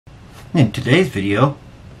In today's video,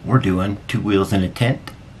 we're doing Two Wheels in a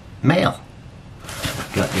Tent mail.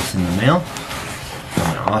 Got this in the mail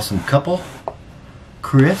from an awesome couple.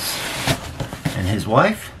 Chris and his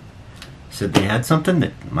wife said they had something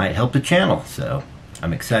that might help the channel, so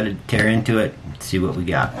I'm excited to tear into it and see what we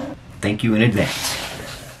got. Thank you in advance.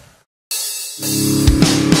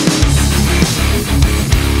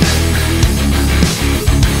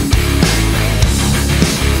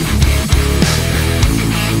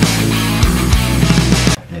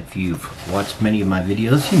 If you've watched many of my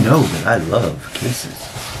videos, you know that I love cases,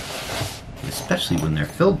 especially when they're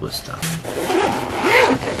filled with stuff.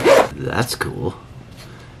 That's cool.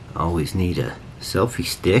 Always need a selfie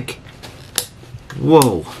stick.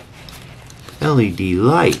 Whoa! LED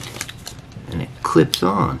light, and it clips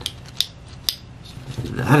on.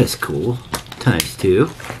 That is cool. Times two.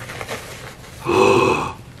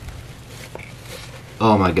 Oh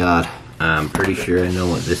my god, I'm pretty sure I know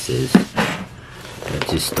what this is. That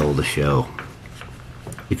just stole the show.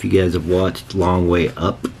 If you guys have watched Long Way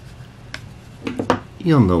Up,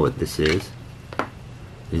 you'll know what this is.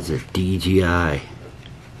 It's a DJI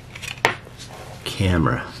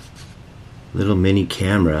camera. Little mini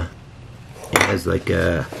camera. It has like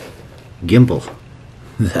a gimbal.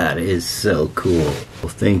 That is so cool. Well,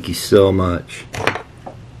 thank you so much.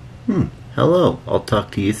 Hello. I'll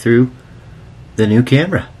talk to you through the new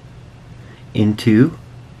camera into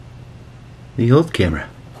the old camera.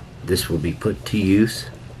 This will be put to use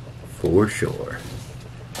for sure.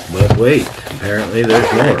 But wait, apparently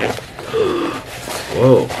there's more.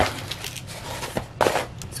 Whoa.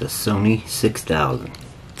 It's a Sony 6000.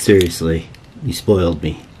 Seriously, you spoiled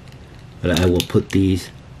me. But I will put these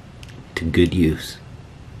to good use.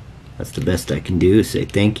 That's the best I can do, is say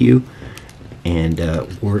thank you and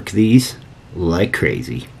work these like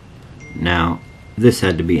crazy. Now, this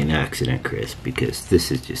had to be an accident, Chris, because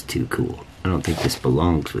this is just too cool. I don't think this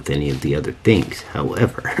belongs with any of the other things.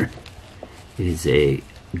 However, it is a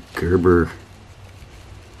Gerber,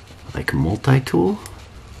 like a multi-tool.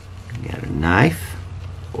 You got a knife.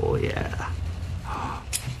 Oh yeah.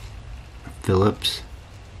 Phillips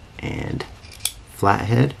and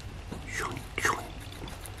flathead.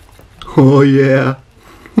 Oh yeah.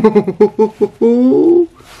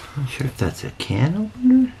 Not sure if that's a can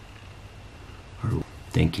opener.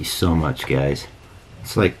 Thank you so much, guys.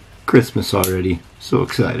 It's like Christmas already. So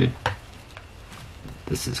excited.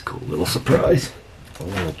 This is a cool little surprise. A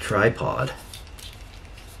little tripod.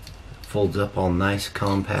 Folds up all nice,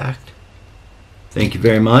 compact. Thank you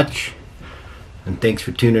very much. And thanks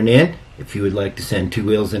for tuning in. If you would like to send Two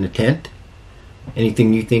Wheels in a Tent,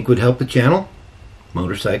 anything you think would help the channel,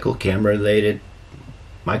 motorcycle, camera related,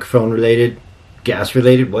 microphone related, gas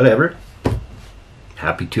related, whatever,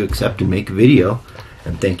 happy to accept and make a video.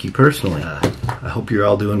 And thank you personally. I hope you're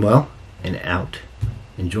all doing well and out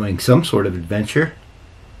enjoying some sort of adventure.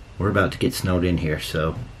 We're about to get snowed in here,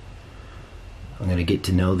 so I'm going to get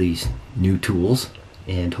to know these new tools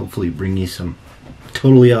and hopefully bring you some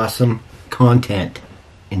totally awesome content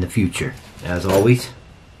in the future. As always,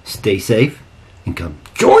 stay safe and come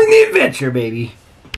join the adventure, baby.